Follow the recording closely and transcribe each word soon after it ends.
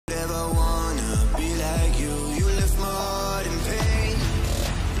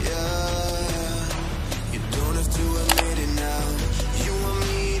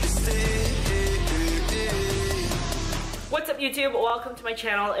YouTube? Welcome to my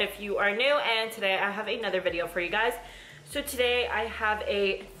channel if you are new, and today I have another video for you guys. So today I have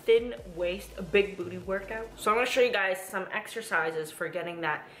a thin waist, a big booty workout. So I'm going to show you guys some exercises for getting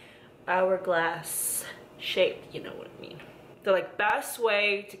that hourglass shape, you know what I mean. The best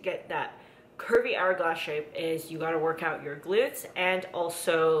way to get that curvy hourglass shape is you got to work out your glutes and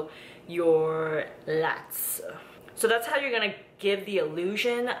also your lats. So that's how you're going to give the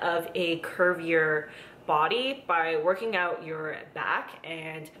illusion of a curvier body, by working out your back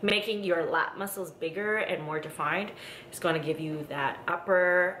and making your lat muscles bigger and more defined. It's going to give you that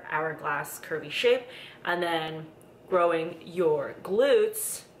upper hourglass curvy shape, and then growing your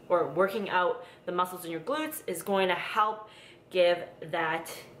glutes or working out the muscles in your glutes is going to help give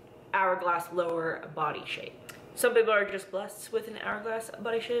that hourglass lower body shape. Some people are just blessed with an hourglass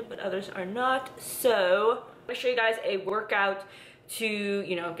body shape, but others are not. So I'm going to show you guys a workout to,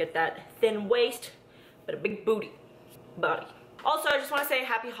 you know, get that thin waist but a big booty body. Also, I just want to say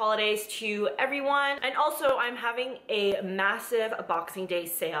happy holidays to everyone. And also, I'm having a massive Boxing Day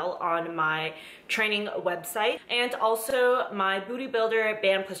sale on my training website. And also, my Booty Builder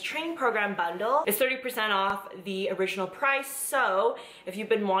Band Plus Training Program bundle is 30% off the original price. So, if you've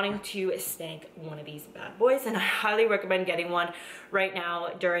been wanting to snag one of these bad boys, then I highly recommend getting one right now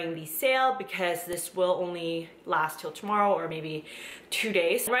during the sale, because this will only last till tomorrow or maybe 2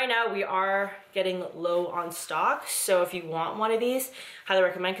 days. Right now, we are getting low on stock. So, if you want one of these, highly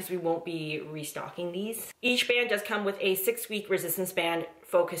recommend, because we won't be restocking these. Each band does come with a 6-week resistance band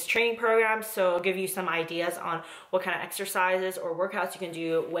focused training program, so I'll give you some ideas on what kind of exercises or workouts you can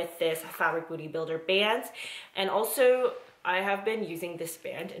do with this fabric booty builder band. And also, I have been using this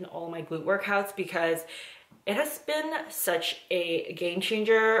band in all my glute workouts because it has been such a game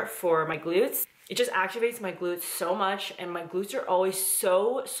changer for my glutes. It just activates my glutes so much, and my glutes are always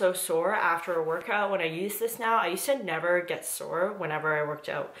so sore after a workout when I use this now. I used to never get sore whenever I worked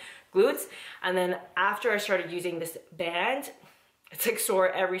out glutes, and then after I started using this band, it's like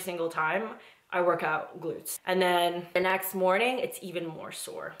sore every single time I work out glutes. And then the next morning, it's even more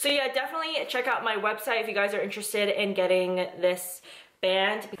sore. So yeah, definitely check out my website if you guys are interested in getting this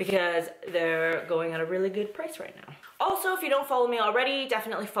band, because they're going at a really good price right now. Also, if you don't follow me already,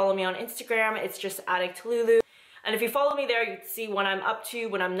 definitely follow me on Instagram. It's just AddictLulu. And if you follow me there, you can see what I'm up to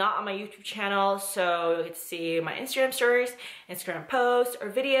when I'm not on my YouTube channel. So you get to see my Instagram stories, Instagram posts, or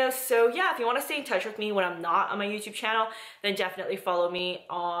videos. So yeah, if you want to stay in touch with me when I'm not on my YouTube channel, then definitely follow me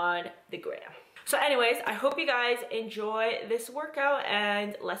on the gram. So anyways, I hope you guys enjoy this workout,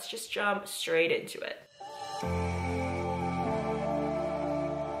 and let's just jump straight into it.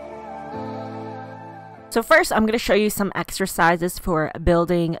 So first, I'm going to show you some exercises for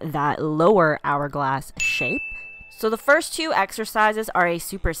building that lower hourglass shape. So the first two exercises are a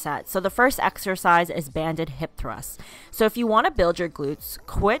superset. So the first exercise is banded hip thrusts. So if you want to build your glutes,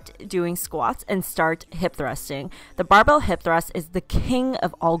 quit doing squats and start hip thrusting. The barbell hip thrust is the king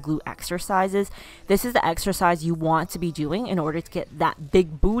of all glute exercises. This is the exercise you want to be doing in order to get that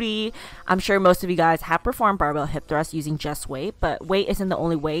big booty. I'm sure most of you guys have performed barbell hip thrusts using just weight, but weight isn't the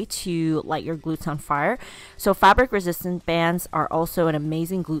only way to light your glutes on fire. So fabric resistant bands are also an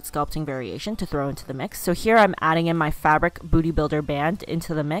amazing glute sculpting variation to throw into the mix. So here I'm adding in my fabric booty builder band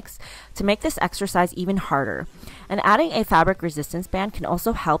into the mix to make this exercise even harder. And adding a fabric resistance band can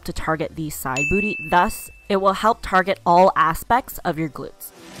also help to target the side booty. Thus, it will help target all aspects of your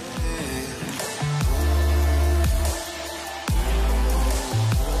glutes.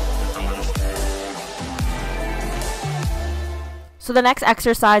 So the next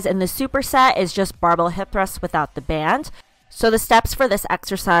exercise in the superset is just barbell hip thrusts without the band. So the steps for this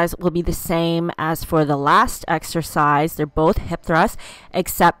exercise will be the same as for the last exercise. They're both hip thrusts,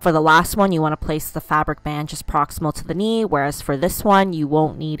 except for the last one, you want to place the fabric band just proximal to the knee, whereas for this one, you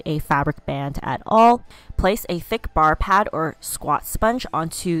won't need a fabric band at all. Place a thick bar pad or squat sponge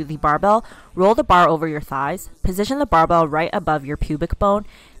onto the barbell. Roll the bar over your thighs. Position the barbell right above your pubic bone.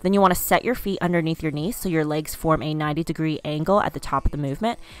 Then you want to set your feet underneath your knees so your legs form a 90-degree angle at the top of the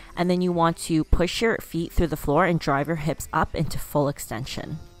movement. And then you want to push your feet through the floor and drive your hips up into full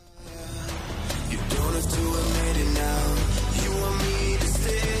extension.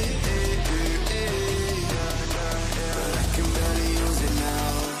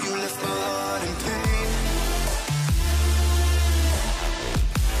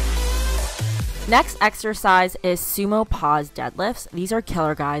 Next exercise is sumo pause deadlifts. These are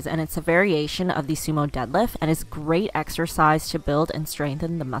killer, guys, and it's a variation of the sumo deadlift and is great exercise to build and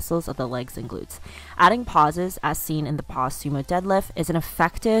strengthen the muscles of the legs and glutes. Adding pauses, as seen in the pause sumo deadlift, is an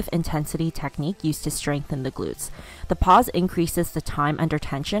effective intensity technique used to strengthen the glutes. The pause increases the time under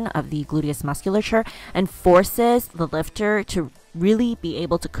tension of the gluteus musculature and forces the lifter to really be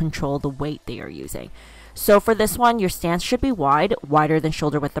able to control the weight they are using. So for this one, your stance should be wide, wider than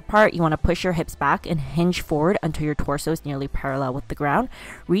shoulder width apart. You want to push your hips back and hinge forward until your torso is nearly parallel with the ground.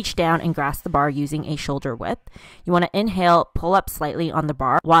 Reach down and grasp the bar using a shoulder width. You want to inhale, pull up slightly on the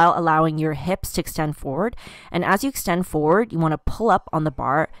bar while allowing your hips to extend forward. And as you extend forward, you want to pull up on the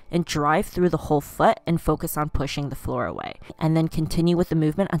bar and drive through the whole foot and focus on pushing the floor away. And then continue with the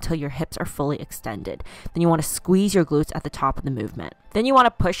movement until your hips are fully extended. Then you want to squeeze your glutes at the top of the movement. Then you want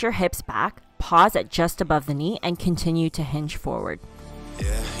to push your hips back, pause at just above the knee, and continue to hinge forward.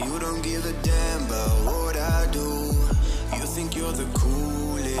 Yeah, you don't give a damn about what I do. You think you're the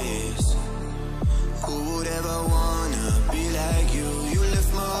coolest. Who would ever wanna be like you? You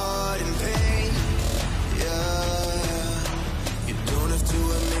left my heart in pain. Yeah, you don't have to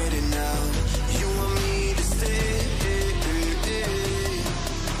admit it now. You want me to stay,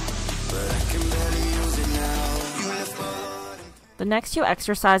 but I can barely use it now. You left my heart in pain. The next two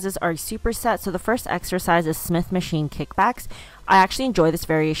exercises are a superset. So the first exercise is Smith machine kickbacks. I actually enjoy this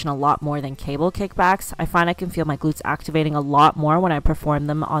variation a lot more than cable kickbacks. I find I can feel my glutes activating a lot more when I perform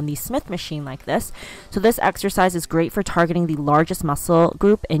them on the Smith machine like this. So this exercise is great for targeting the largest muscle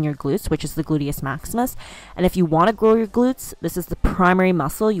group in your glutes, which is the gluteus maximus. And if you want to grow your glutes, this is the primary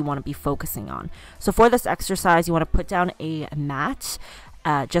muscle you want to be focusing on. So for this exercise, you want to put down a mat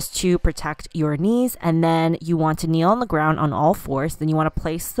just to protect your knees, and then you want to kneel on the ground on all fours. Then you want to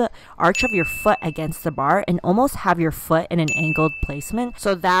place the arch of your foot against the bar and almost have your foot in an angled placement,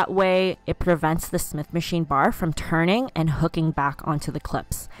 so that way it prevents the Smith machine bar from turning and hooking back onto the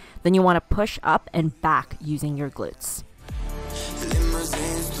clips. Then you want to push up and back using your glutes.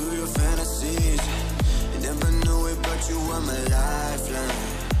 Limousines through your fantasies. You never knew it, but you were my lifeline.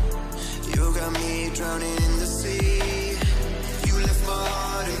 You got me drowning in the sea. My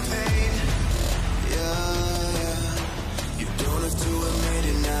heart in pain. Yeah, you don't have to admit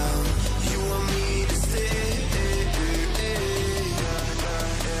it now. You want me to stay,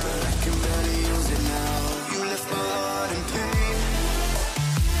 but I can barely use it now. You left my heart in pain.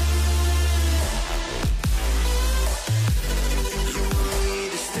 You want me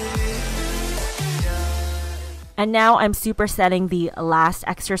to stay, yeah. And now I'm supersetting the last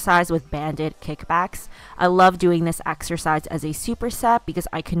exercise with banded kickbacks. I love doing this exercise as a superset because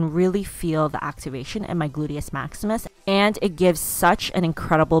I can really feel the activation in my gluteus maximus, and it gives such an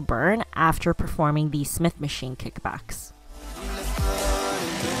incredible burn after performing the Smith machine kickbacks.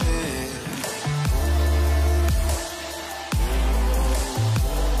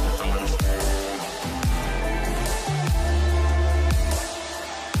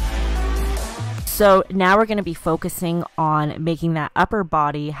 So now we're going to be focusing on making that upper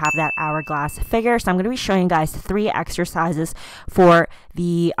body have that hourglass figure. So I'm going to be showing you guys 3 exercises for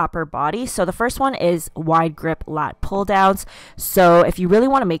the upper body. So the first one is wide grip lat pull downs. So if you really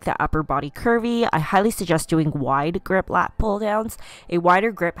want to make that upper body curvy, I highly suggest doing wide grip lat pull downs. A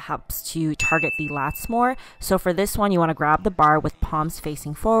wider grip helps to target the lats more. So for this one, you want to grab the bar with palms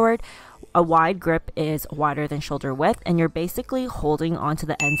facing forward. A wide grip is wider than shoulder width, and you're basically holding onto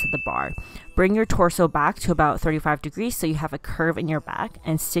the ends of the bar. Bring your torso back to about 35 degrees so you have a curve in your back,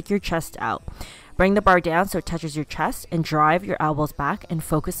 and stick your chest out. Bring the bar down so it touches your chest, and drive your elbows back and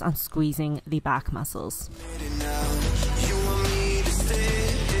focus on squeezing the back muscles.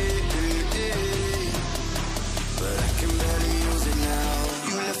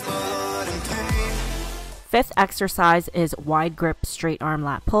 Fifth exercise is wide grip straight arm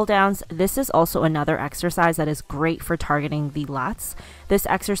lat pull downs. This is also another exercise that is great for targeting the lats. This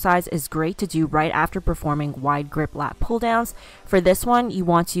exercise is great to do right after performing wide grip lat pull downs. For this one, you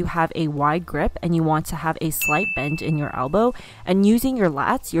want to have a wide grip and you want to have a slight bend in your elbow, and using your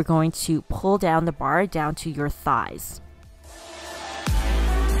lats, you're going to pull down the bar down to your thighs.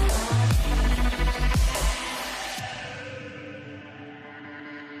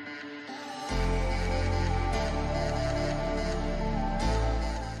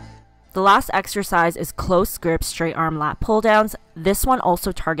 The last exercise is close grip straight arm lat pull downs. This one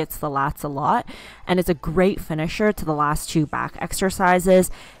also targets the lats a lot and is a great finisher to the last 2 back exercises.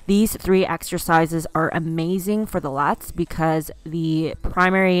 These 3 exercises are amazing for the lats because the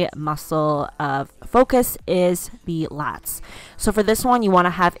primary muscle of focus is the lats. So for this one, you want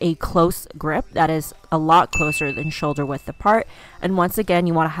to have a close grip that is a lot closer than shoulder width apart. And once again,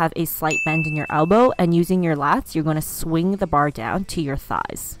 you want to have a slight bend in your elbow, and using your lats, you're going to swing the bar down to your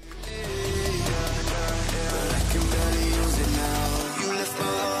thighs.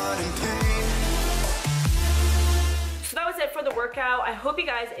 For the workout, I hope you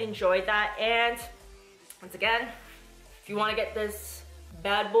guys enjoyed that, and once again, if you want to get this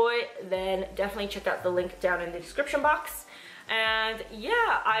bad boy, then definitely check out the link down in the description box. And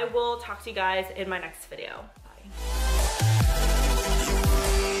yeah, I will talk to you guys in my next video.